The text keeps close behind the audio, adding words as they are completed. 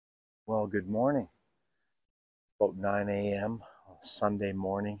Well, good morning. About 9 a.m. on a Sunday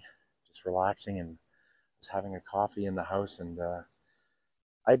morning, just relaxing and just having a coffee in the house. And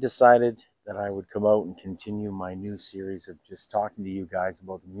I decided that I would come out and continue my new series of just talking to you guys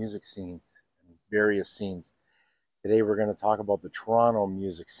about the music scenes and various scenes. Today we're going to talk about the Toronto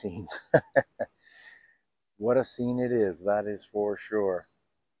music scene. What a scene it is, that is for sure.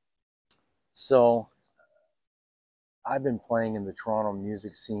 So I've been playing in the Toronto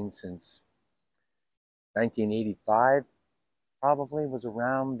music scene since 1985. Probably was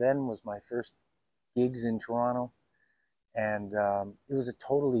around then was my first gigs in Toronto, and it was a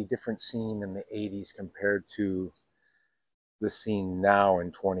totally different scene in the 80s compared to the scene now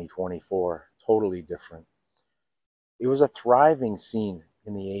in 2024. Totally different. It was a thriving scene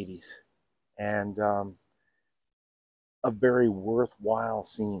in the 80s, and a very worthwhile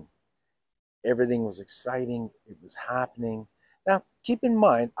scene. Everything was exciting, it was happening. Now keep in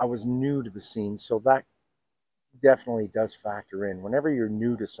mind I was new to the scene, so that definitely does factor in. Whenever you're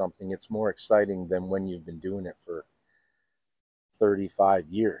new to something, it's more exciting than when you've been doing it for 35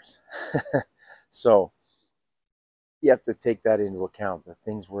 years. So you have to take that into account, that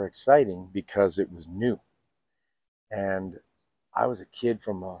things were exciting because it was new. And I was a kid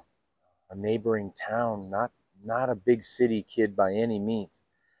from a neighboring town, not a big city kid by any means.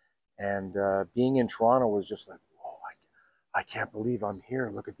 And being in Toronto was just like, whoa, I can't believe I'm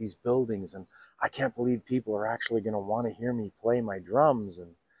here. Look at these buildings. And I can't believe people are actually going to want to hear me play my drums.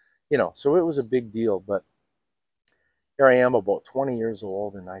 And, so it was a big deal. But here I am about 20 years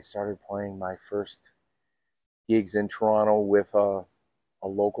old, and I started playing my first gigs in Toronto with a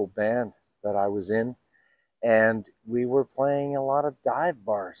local band that I was in. And we were playing a lot of dive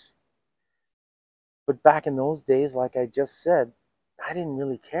bars. But back in those days, like I just said, I didn't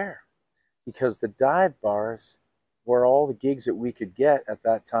really care, because the dive bars were all the gigs that we could get at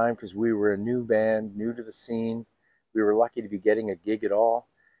that time, because we were a new band, new to the scene. We were lucky to be getting a gig at all.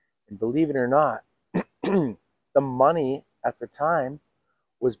 And believe it or not, the money at the time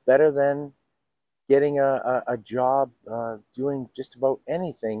was better than getting a job doing just about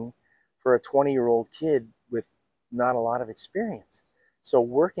anything for a 20-year-old kid with not a lot of experience. So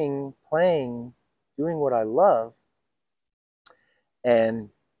working, playing, doing what I love, and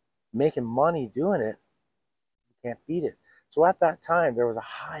making money doing it, you can't beat it. So at that time, there was a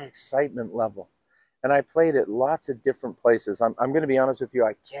high excitement level. And I played at lots of different places. I'm going to be honest with you,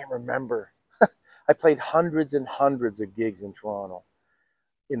 I can't remember. I played hundreds and hundreds of gigs in Toronto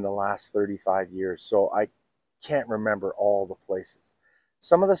in the last 35 years. So I can't remember all the places.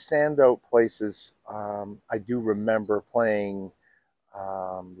 Some of the standout places, I do remember playing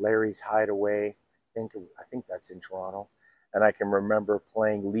Larry's Hideaway. I think that's in Toronto. And I can remember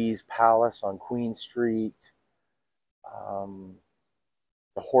playing Lee's Palace on Queen Street, the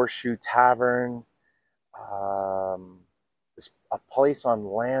Horseshoe Tavern, a place on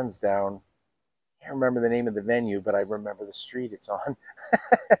Lansdowne. I can't remember the name of the venue, but I remember the street it's on.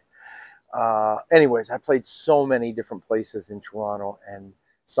 Anyways, I played so many different places in Toronto, and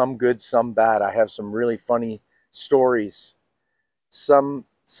some good, some bad. I have some really funny stories, some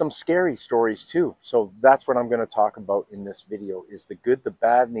scary stories too. So that's what I'm going to talk about in this video, is the good, the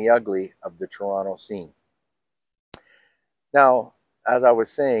bad, and the ugly of the Toronto scene. Now, as I was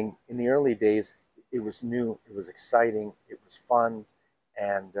saying, in the early days, it was new, it was exciting, it was fun,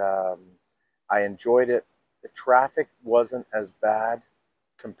 and I enjoyed it. The traffic wasn't as bad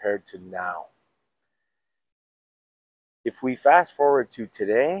compared to now. If we fast forward to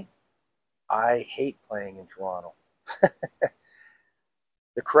today, I hate playing in Toronto.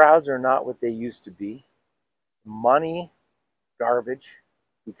 The crowds are not what they used to be. Money, garbage,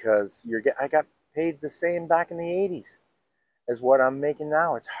 because I got paid the same back in the 80s as what I'm making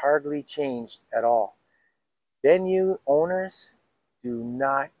now. It's hardly changed at all. Venue owners do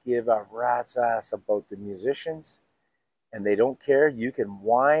not give a rat's ass about the musicians, and they don't care. You can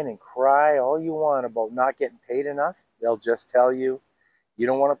whine and cry all you want about not getting paid enough. They'll just tell you, you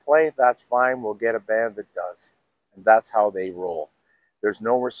don't want to play? That's fine. We'll get a band that does. And that's how they roll. There's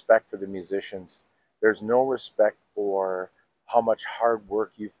no respect for the musicians. There's no respect for how much hard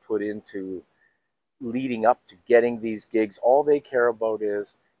work you've put into leading up to getting these gigs. All they care about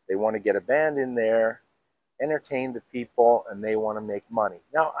is they want to get a band in there, entertain the people, and they want to make money.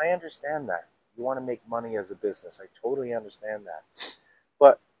 Now, I understand that. You want to make money as a business. I totally understand that.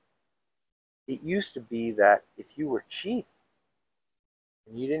 But it used to be that if you were cheap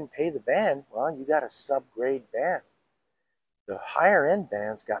and you didn't pay the band, well, you got a subgrade band. The higher end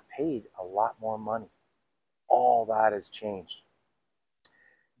bands got paid a lot more money. All that has changed.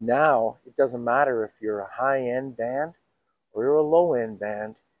 Now, it doesn't matter if you're a high end band or you're a low end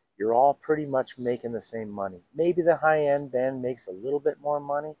band, You're all pretty much making the same money. Maybe the high-end band makes a little bit more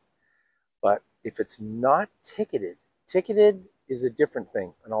money, but if it's not ticketed, ticketed is a different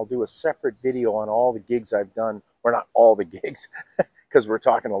thing. And I'll do a separate video on all the gigs I've done, or not all the gigs, because we're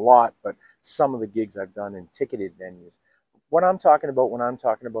talking a lot, but some of the gigs I've done in ticketed venues. What I'm talking about when I'm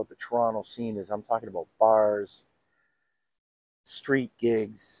talking about the Toronto scene is I'm talking about bars, street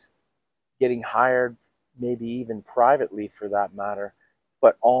gigs, getting hired, maybe even privately for that matter,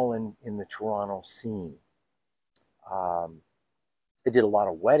 but all in the Toronto scene. I did a lot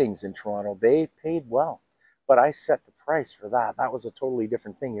of weddings in Toronto. They paid well, but I set the price for that. That was a totally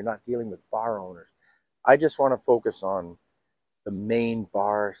different thing. You're not dealing with bar owners. I just want to focus on the main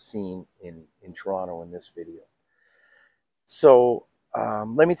bar scene in Toronto in this video. So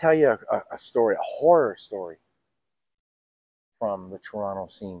let me tell you a story, a horror story from the Toronto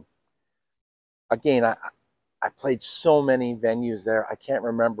scene. Again, I played so many venues there. I can't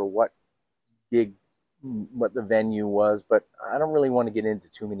remember what the venue was, but I don't really want to get into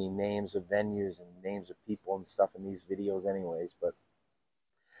too many names of venues and names of people and stuff in these videos anyways, but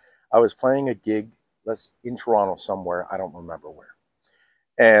I was playing a gig in Toronto somewhere. I don't remember where.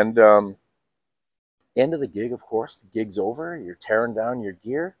 And end of the gig, of course, the gig's over. You're tearing down your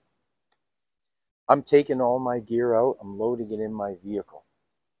gear. I'm taking all my gear out. I'm loading it in my vehicle.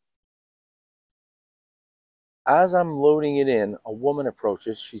 As I'm loading it in, a woman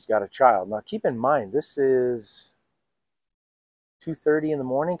approaches. She's got a child. Now, keep in mind, this is 2:30 in the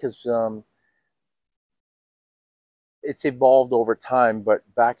morning because it's evolved over time. But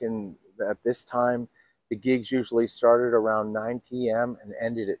back at this time, the gigs usually started around 9 p.m. and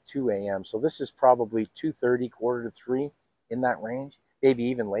ended at 2 a.m. So this is probably 2:30, 2:45, in that range. Maybe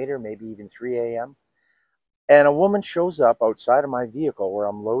even later, maybe even 3 a.m. And a woman shows up outside of my vehicle where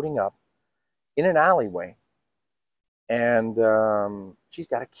I'm loading up in an alleyway. And she's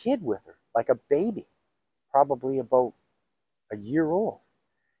got a kid with her, like a baby, probably about a year old.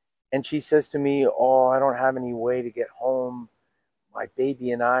 And she says to me, "Oh, I don't have any way to get home. My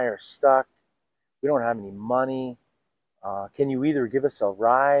baby and I are stuck. We don't have any money. Can you either give us a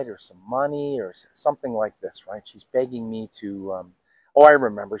ride or some money or something like this," right? She's begging me to, oh, I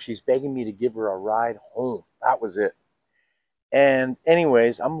remember. She's begging me to give her a ride home. That was it. And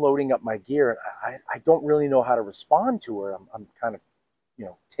anyways, I'm loading up my gear, and I don't really know how to respond to her. I'm kind of,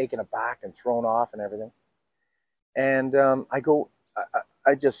 taken aback and thrown off and everything. And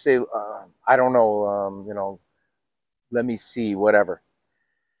I just say, I don't know, let me see, whatever.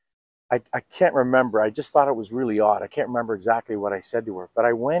 I can't remember. I just thought it was really odd. I can't remember exactly what I said to her. But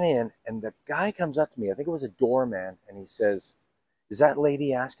I went in, and the guy comes up to me. I think it was a doorman, and he says, "Is that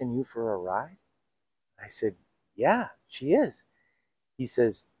lady asking you for a ride?" I said, "Yeah, she is." He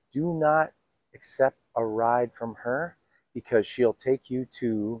says, "Do not accept a ride from her because she'll take you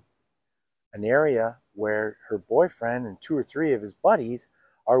to an area where her boyfriend and 2 or 3 of his buddies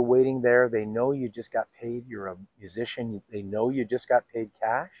are waiting there. They know you just got paid. You're a musician. They know you just got paid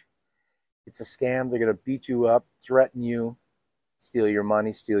cash. It's a scam. They're going to beat you up, threaten you, steal your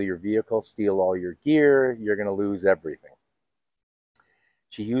money, steal your vehicle, steal all your gear. You're going to lose everything."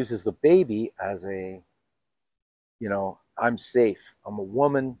 She uses the baby as a, I'm safe. I'm a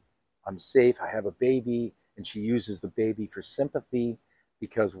woman. I'm safe. I have a baby. And she uses the baby for sympathy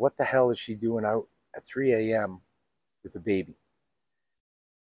because what the hell is she doing out at 3 a.m. with a baby?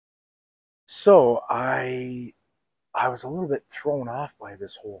 So I was a little bit thrown off by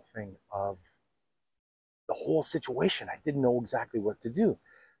this whole thing of the whole situation. I didn't know exactly what to do.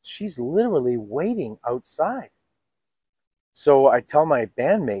 She's literally waiting outside. So I tell my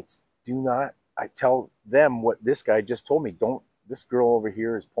bandmates, I tell them what this guy just told me. This girl over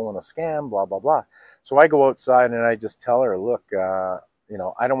here is pulling a scam, blah, blah, blah. So I go outside and I just tell her, "Look, I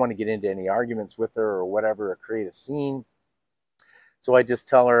don't want to get into any arguments with her or whatever, or create a scene." So I just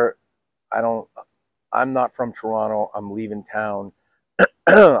tell her, I'm not from Toronto. I'm leaving town.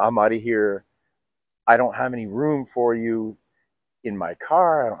 I'm out of here. I don't have any room for you in my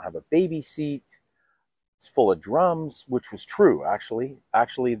car. I don't have a baby seat. It's full of drums, which was true, actually.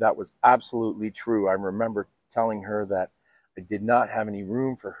 Actually, that was absolutely true. I remember telling her that I did not have any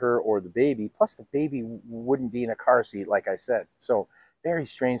room for her or the baby. Plus, the baby wouldn't be in a car seat, like I said. So, very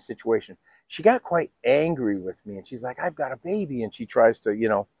strange situation. She got quite angry with me, and she's like, "I've got a baby," and she tries to,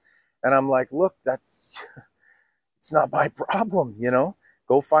 and I'm like, "Look, it's not my problem,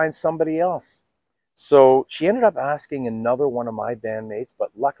 Go find somebody else." So she ended up asking another one of my bandmates, but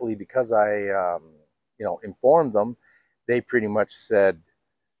luckily because I, informed them, they pretty much said,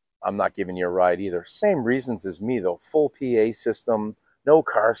 "I'm not giving you a ride either." Same reasons as me, though. Full PA system, no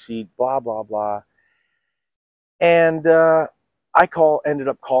car seat, blah, blah, blah. And ended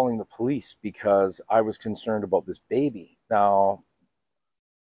up calling the police because I was concerned about this baby. Now,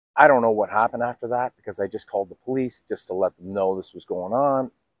 I don't know what happened after that because I just called the police just to let them know this was going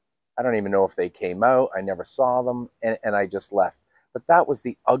on. I don't even know if they came out. I never saw them, and I just left. But that was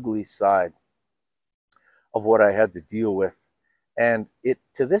the ugly side of what I had to deal with. And it,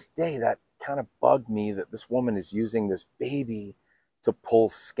 to this day, that kind of bugged me that this woman is using this baby to pull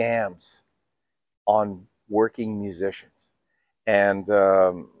scams on working musicians. And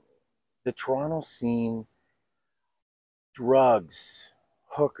the Toronto scene, drugs,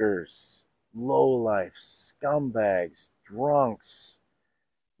 hookers, lowlifes, scumbags, drunks,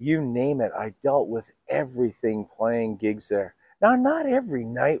 you name it. I dealt with everything playing gigs there. Now, not every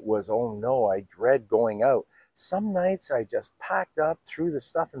night was, oh no, I dread going out. Some nights I just packed up, threw the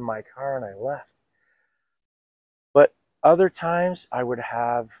stuff in my car, and I left. But other times I would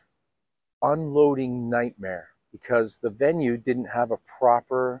have unloading nightmare because the venue didn't have a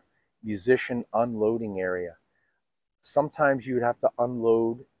proper musician unloading area. Sometimes you would have to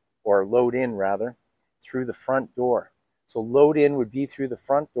unload, or load in rather, through the front door. So load in would be through the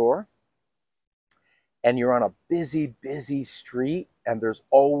front door, and you're on a busy, busy street, and there's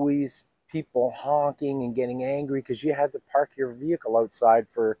always people honking and getting angry because you had to park your vehicle outside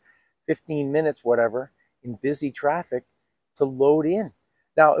for 15 minutes, whatever, in busy traffic to load in.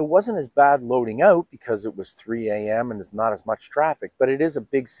 Now, it wasn't as bad loading out because it was 3 a.m. and there's not as much traffic, but it is a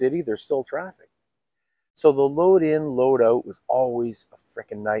big city, there's still traffic. So the load in, load out was always a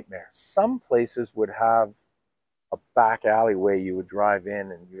freaking nightmare. Some places would have a back alleyway you would drive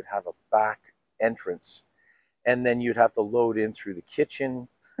in, and you would have a back entrance, and then you'd have to load in through the kitchen.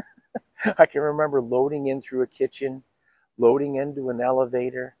 I can remember loading in through a kitchen, loading into an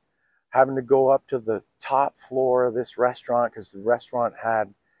elevator, having to go up to the top floor of this restaurant because the restaurant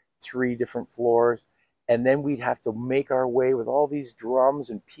had 3 different floors, and then we'd have to make our way with all these drums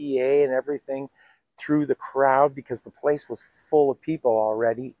and PA and everything through the crowd because the place was full of people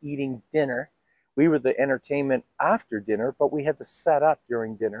already eating dinner. We were the entertainment after dinner, but we had to set up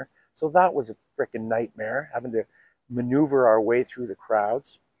during dinner. So that was a freaking nightmare, having to maneuver our way through the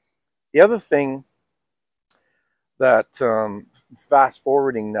crowds. The other thing that, fast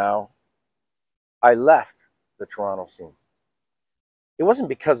forwarding now, I left the Toronto scene. It wasn't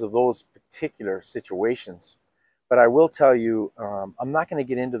because of those particular situations, but I will tell you, I'm not going to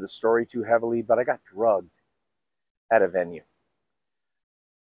get into the story too heavily, but I got drugged at a venue.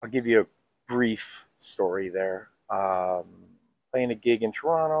 I'll give you a brief story there. Playing a gig in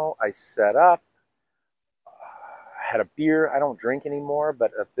Toronto, I set up, I had a beer. I don't drink anymore,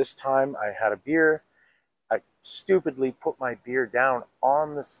 but at this time I had a beer. I stupidly put my beer down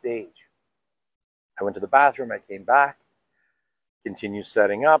on the stage. I went to the bathroom, I came back, continued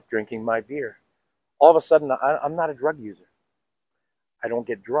setting up, drinking my beer. All of a sudden, I'm not a drug user. I don't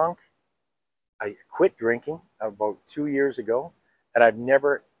get drunk. I quit drinking about 2 years ago, and I've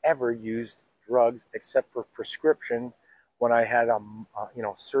never, ever used drugs except for prescription when I had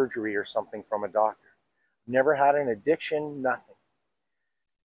surgery or something from a doctor. Never had an addiction, nothing.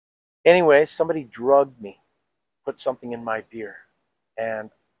 Anyway, somebody drugged me, put something in my beer. And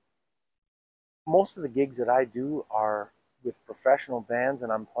most of the gigs that I do are with professional bands,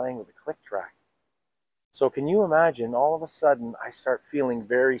 and I'm playing with a click track. So can you imagine, all of a sudden, I start feeling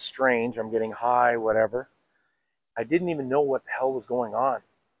very strange. I'm getting high, whatever. I didn't even know what the hell was going on.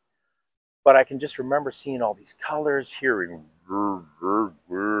 But I can just remember seeing all these colors, hearing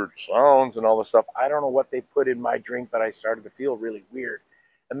weird sounds and all this stuff. I don't know what they put in my drink, but I started to feel really weird.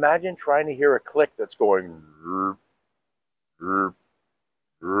 Imagine trying to hear a click that's going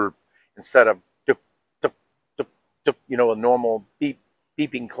instead of a normal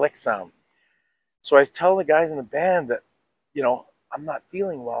beeping click sound. So I tell the guys in the band that, I'm not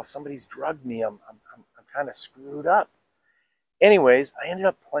feeling well. Somebody's drugged me. I'm kind of screwed up. Anyways, I ended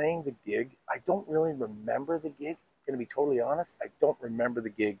up playing the gig. I don't really remember the gig. I'm going to be totally honest. I don't remember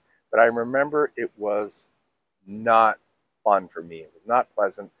the gig, but I remember it was not fun for me. It was not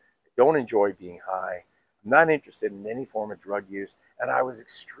pleasant. I don't enjoy being high. I'm not interested in any form of drug use, and I was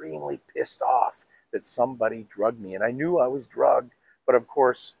extremely pissed off that somebody drugged me. And I knew I was drugged, but of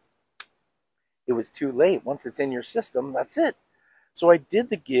course, it was too late. Once it's in your system, that's it. So I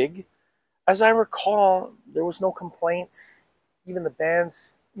did the gig. As I recall, there was no complaints. Even the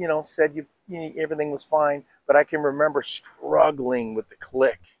bands, said everything was fine. But I can remember struggling with the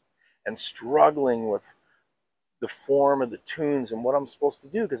click and struggling with the form of the tunes and what I'm supposed to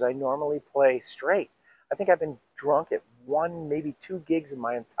do because I normally play straight. I think I've been drunk at 1, maybe 2 gigs in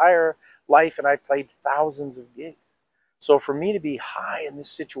my entire life, and I played thousands of gigs. So for me to be high in this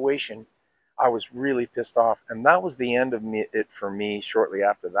situation, I was really pissed off. And that was the end of it for me shortly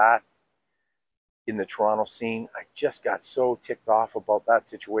after that in the Toronto scene. I just got so ticked off about that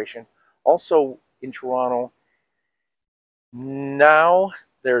situation. Also in Toronto, now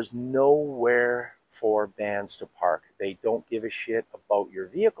there's nowhere for bands to park. They don't give a shit about your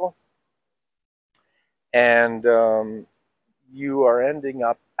vehicle. And you are ending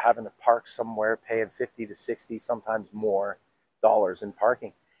up having to park somewhere, paying 50 to 60, sometimes more dollars in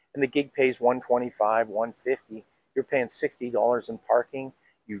parking. And the gig pays $125, $150. You're paying $60 in parking.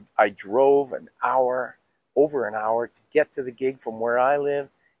 I drove over an hour to get to the gig from where I live.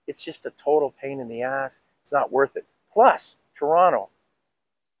 It's just a total pain in the ass. It's not worth it. Plus, Toronto.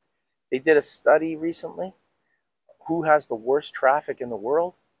 They did a study recently. Who has the worst traffic in the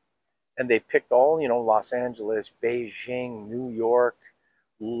world? And they picked all, Los Angeles, Beijing, New York,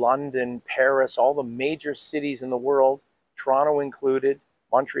 London, Paris, all the major cities in the world, Toronto included,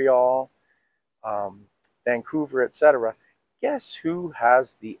 Montreal, Vancouver, etc. Guess who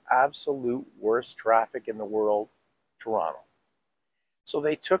has the absolute worst traffic in the world? Toronto. So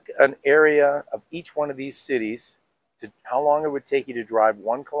they took an area of each one of these cities to how long it would take you to drive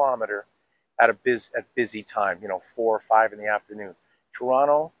 1 kilometer at busy time, 4 or 5 in the afternoon.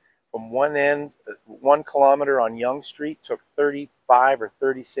 Toronto, from one end, 1 kilometer on Yonge Street took 35 or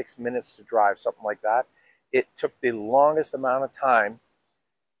 36 minutes to drive, something like that. It took the longest amount of time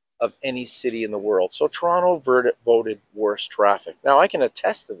of any city in the world. So Toronto voted worst traffic. Now I can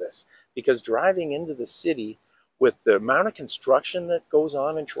attest to this because driving into the city with the amount of construction that goes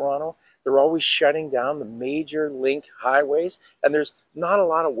on in Toronto, they're always shutting down the major link highways, and there's not a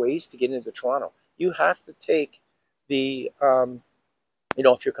lot of ways to get into Toronto. You have to take the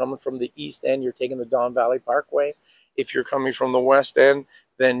if you're coming from the east end, you're taking the Don Valley Parkway. If you're coming from the west end,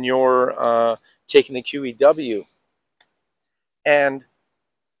 then you're taking the QEW. And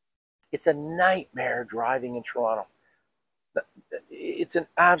it's a nightmare driving in Toronto. It's an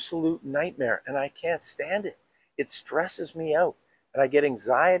absolute nightmare, and I can't stand it. It stresses me out, and I get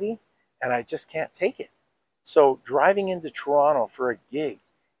anxiety, and I just can't take it. So driving into Toronto for a gig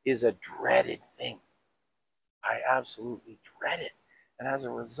is a dreaded thing. I absolutely dread it. And as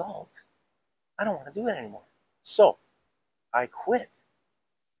a result, I don't want to do it anymore. So I quit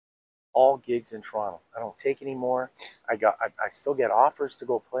all gigs in Toronto. I don't take any more. I still get offers to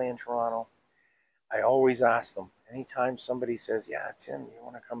go play in Toronto. I always ask them, anytime somebody says, yeah, Tim, you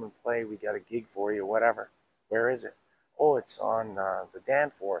want to come and play? We got a gig for you, whatever. Where is it? Oh, it's on the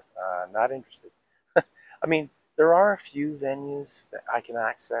Danforth. Not interested. I mean, there are a few venues that I can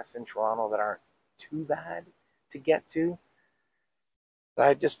access in Toronto that aren't too bad to get to. But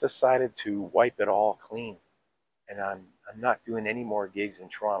I just decided to wipe it all clean. And I'm not doing any more gigs in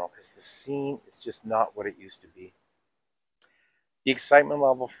Toronto because the scene is just not what it used to be. The excitement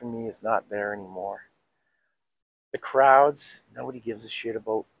level for me is not there anymore. The crowds, nobody gives a shit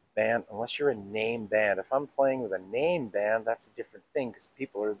about band unless you're a name band. If I'm playing with a name band, that's a different thing because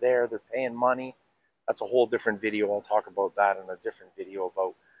people are there, they're paying money. That's a whole different video. I'll talk about that in a different video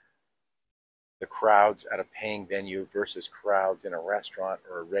about the crowds at a paying venue versus crowds in a restaurant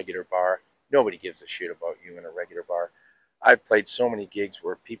or a regular bar. Nobody gives a shit about you in a regular bar. I've played so many gigs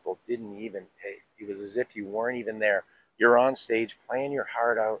where people didn't even pay. It was as if you weren't even there. You're on stage playing your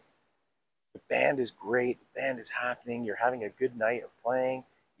heart out. The band is great. The band is happening. You're having a good night of playing.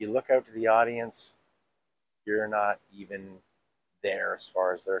 You look out to the audience. You're not even there as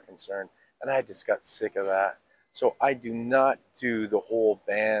far as they're concerned. And I just got sick of that. So I do not do the whole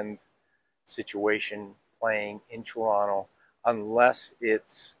band situation playing in Toronto unless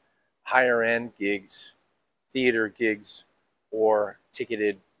it's higher end gigs, theater gigs, or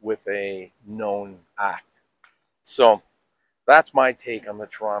ticketed with a known act. So that's my take on the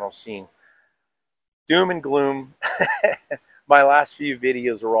Toronto scene. Doom and gloom. My last few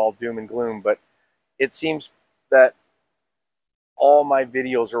videos are all doom and gloom, but it seems that all my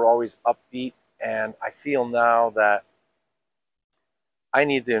videos are always upbeat, and I feel now that I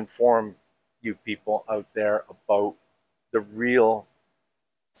need to inform you people out there about the real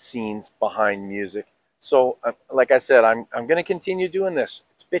scenes behind music. So like I said, I'm going to continue doing this.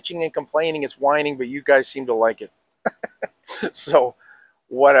 It's bitching and complaining, it's whining, but you guys seem to like it. So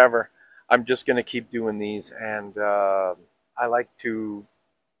whatever, I'm just going to keep doing these, and I like to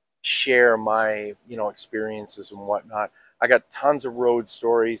share my experiences and whatnot. I got tons of road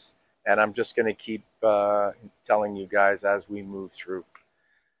stories, and I'm just going to keep telling you guys as we move through.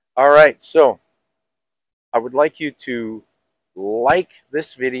 All right, so I would like you to like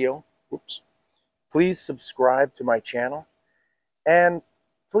this video. Oops. Please subscribe to my channel, and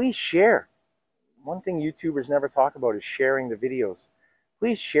please share. One thing YouTubers never talk about is sharing the videos.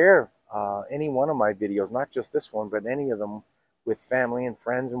 Please share any one of my videos, not just this one, but any of them with family and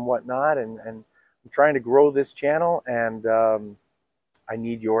friends and whatnot. And I'm trying to grow this channel, and I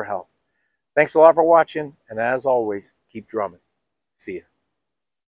need your help. Thanks a lot for watching, and as always, keep drumming. See ya.